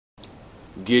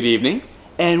Good evening,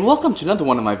 and welcome to another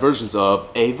one of my versions of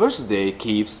A Verse a Day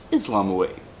Keeps Islam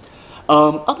Away.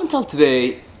 Up until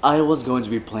today, I was going to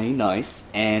be playing nice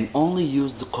and only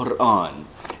use the Quran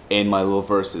in my little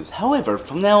verses. However,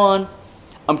 from now on,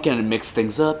 I'm gonna mix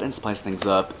things up and spice things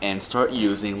up and start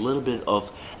using a little bit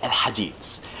of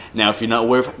al-hadiths. Now, if you're not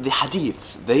aware of the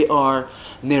hadiths, they are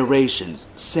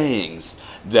narrations, sayings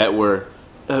that were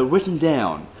written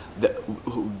down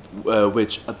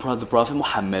which the Prophet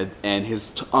Muhammad and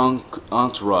his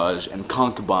entourage and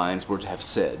concubines were to have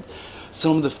said.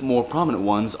 Some of the more prominent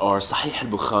ones are Sahih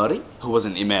al-Bukhari, who was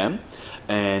an imam,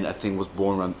 and I think was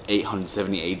born around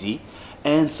 870 AD,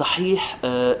 and Sahih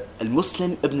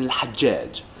al-Muslim ibn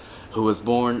al-Hajjaj, who was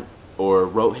born or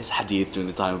wrote his hadith during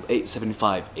the time of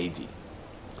 875 AD.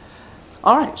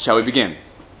 Alright, shall we begin?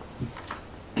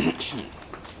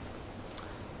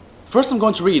 First, I'm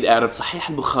going to read out of Sahih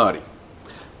al-Bukhari,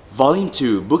 Volume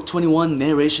 2, Book 21,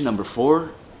 Narration number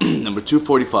 4, number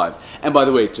 245. And by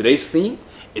the way, today's theme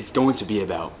is going to be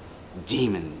about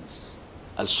demons,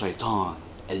 al-shaytan,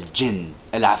 al-jinn,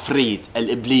 al-afrit,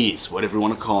 al-iblis, whatever you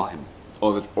want to call him,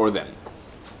 or them.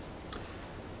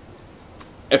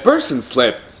 A person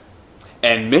slept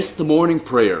and missed the morning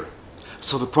prayer.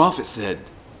 So the Prophet said,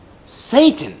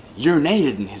 Satan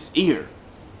urinated in his ear.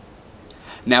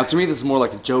 Now, to me, this is more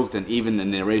like a joke than even a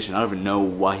narration. I don't even know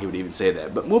why he would even say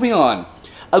that. But moving on.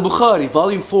 Al-Bukhari,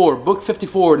 Volume 4, Book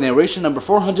 54, Narration number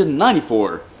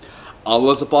 494.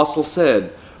 Allah's Apostle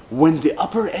said, when the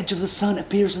upper edge of the sun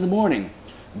appears in the morning,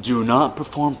 do not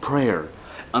perform prayer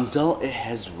until it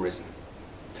has risen.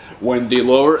 When the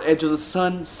lower edge of the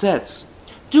sun sets,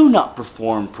 do not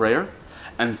perform prayer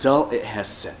until it has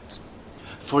set.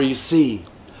 For you see,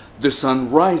 the sun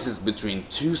rises between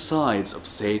two sides of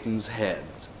Satan's head.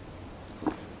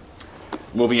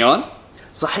 Moving on.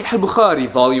 Sahih al-Bukhari,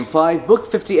 Volume 5, Book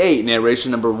 58,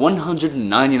 Narration number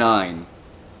 199.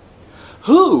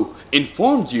 Who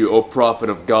informed you, O Prophet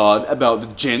of God, about the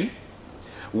jinn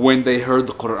when they heard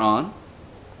the Quran?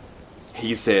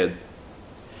 He said,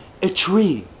 a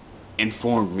tree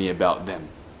informed me about them.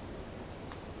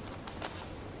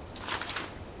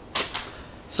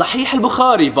 Sahih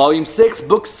al-Bukhari, Volume 6,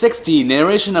 Book 60,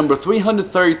 Narration number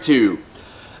 332.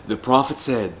 The Prophet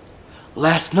said,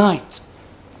 last night,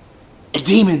 a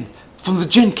demon from the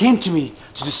jinn came to me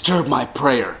to disturb my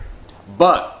prayer,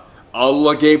 but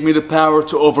Allah gave me the power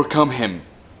to overcome him.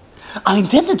 I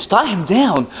intended to tie him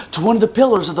down to one of the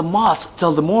pillars of the mosque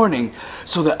till the morning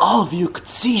so that all of you could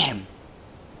see him.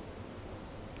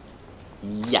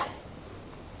 Yeah.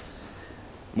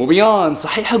 Moving on,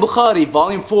 Sahih al-Bukhari,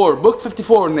 Volume 4, Book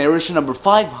 54, Narration number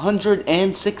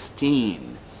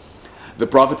 516. The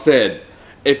Prophet said,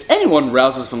 if anyone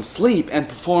rouses from sleep and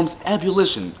performs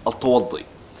ablution, al-tawaddi,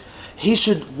 he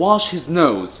should wash his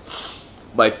nose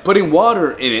by putting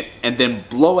water in it and then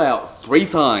blow out 3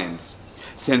 times,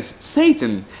 since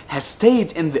Satan has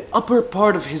stayed in the upper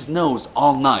part of his nose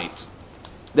all night.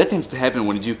 That tends to happen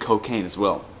when you do cocaine as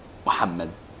well, Muhammad.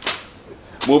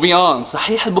 Moving on,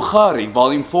 Sahih al-Bukhari,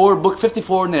 Volume 4, Book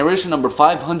 54, Narration number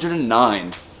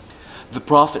 509. The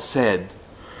Prophet said,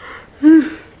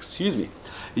 excuse me,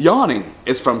 yawning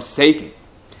is from Satan,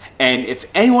 and if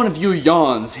any one of you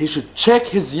yawns, he should check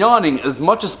his yawning as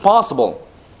much as possible.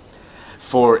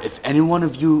 For if any one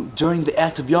of you during the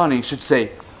act of yawning should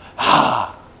say,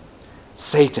 "Ha,"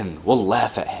 Satan will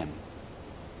laugh at him.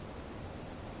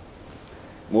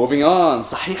 Moving on,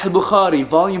 Sahih al-Bukhari,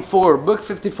 Volume 4, Book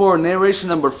 54, Narration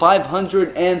number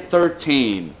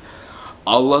 513.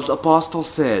 Allah's Apostle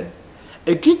said,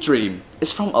 a good dream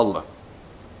is from Allah.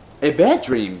 A bad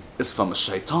dream is from a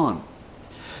shaitan.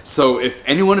 So if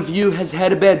any one of you has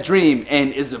had a bad dream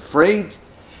and is afraid,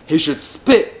 he should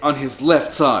spit on his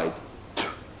left side,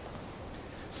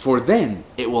 for then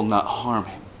it will not harm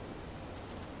him.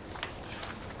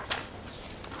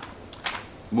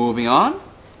 Moving on.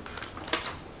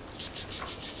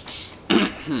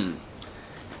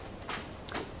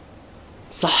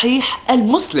 Sahih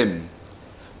al-Muslim,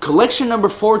 Collection number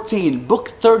 14, Book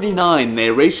 39,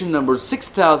 Narration number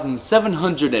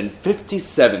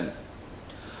 6757.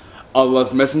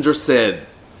 Allah's Messenger said,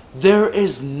 there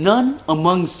is none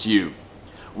amongst you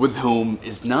with whom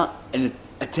is not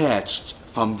attached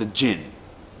from the jinn.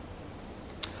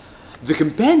 The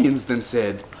companions then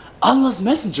said, Allah's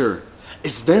Messenger,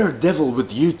 is there a devil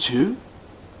with you too?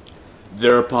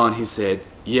 Thereupon he said,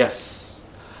 yes,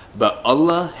 but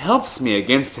Allah helps me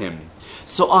against him,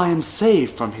 so I am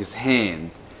safe from his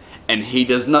hand, and he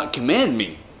does not command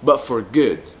me, but for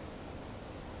good.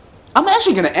 I'm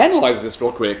actually going to analyze this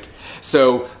real quick.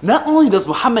 So, not only does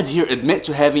Muhammad here admit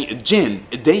to having a jinn,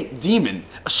 a demon,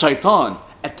 a shaitan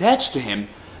attached to him,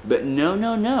 But no,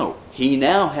 no, no. He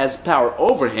now has power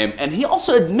over him, and he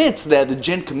also admits that the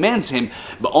jinn commands him,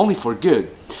 but only for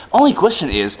good. Only question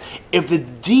is, if the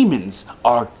demons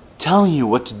are telling you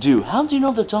what to do, how do you know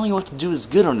if they're telling you what to do is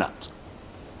good or not?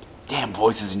 Damn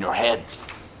voices in your head.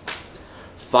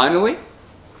 Finally,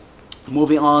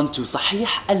 moving on to Sahih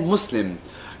al-Muslim,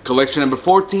 collection number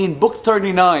 14, book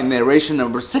 39, narration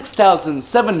number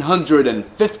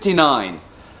 6759.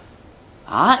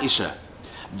 Aisha,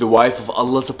 the wife of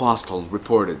Allah's apostle,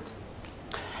 reported,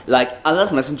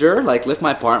 Allah's messenger left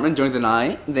my apartment during the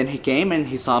night. Then he came and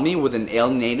he saw me with an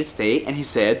alienated state, and he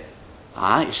said,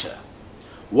 Aisha,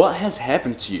 what has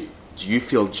happened to you? Do you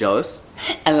feel jealous?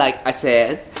 And I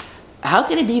said, how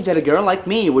can it be that a girl like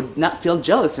me would not feel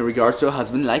jealous in regards to a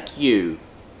husband like you?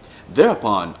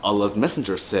 Thereupon Allah's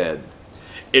messenger said,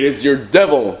 it is your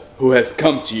devil who has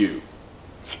come to you.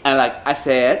 And I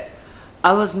said,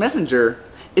 Allah's messenger,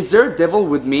 is there a devil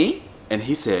with me? And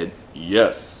he said,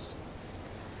 yes.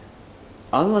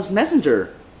 Allah's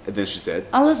messenger. And then she said,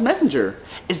 Allah's messenger,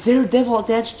 is there a devil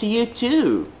attached to you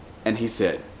too? And he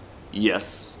said,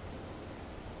 yes.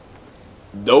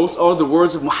 Those are the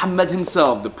words of Muhammad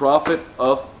himself, the Prophet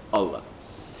of Allah.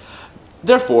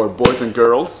 Therefore, boys and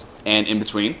girls, and in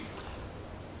between,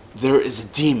 there is a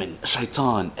demon, a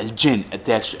shaitan, a jinn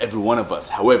attached to every one of us.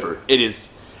 However, it is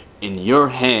in your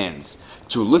hands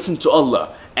to listen to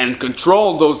Allah and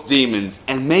control those demons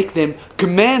and make them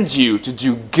command you to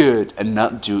do good and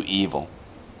not do evil.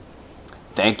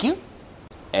 Thank you.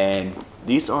 And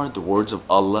these are the words of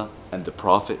Allah and the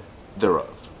Prophet thereof.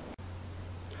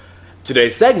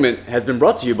 Today's segment has been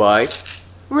brought to you by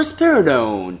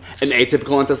Risperidone, an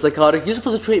atypical antipsychotic used for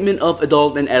the treatment of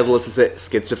adult and adolescent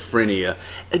schizophrenia,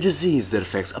 a disease that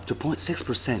affects up to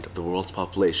 0.6% of the world's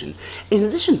population, in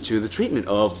addition to the treatment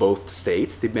of both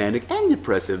states, the manic and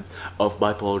depressive, of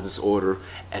bipolar disorder,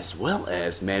 as well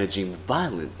as managing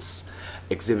violence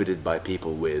exhibited by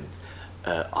people with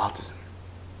autism.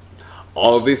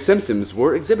 All of these symptoms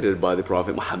were exhibited by the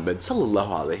Prophet Muhammad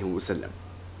sallallahu alaihi wasallam.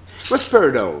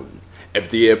 Risperidone,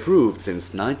 FDA approved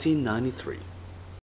since 1993.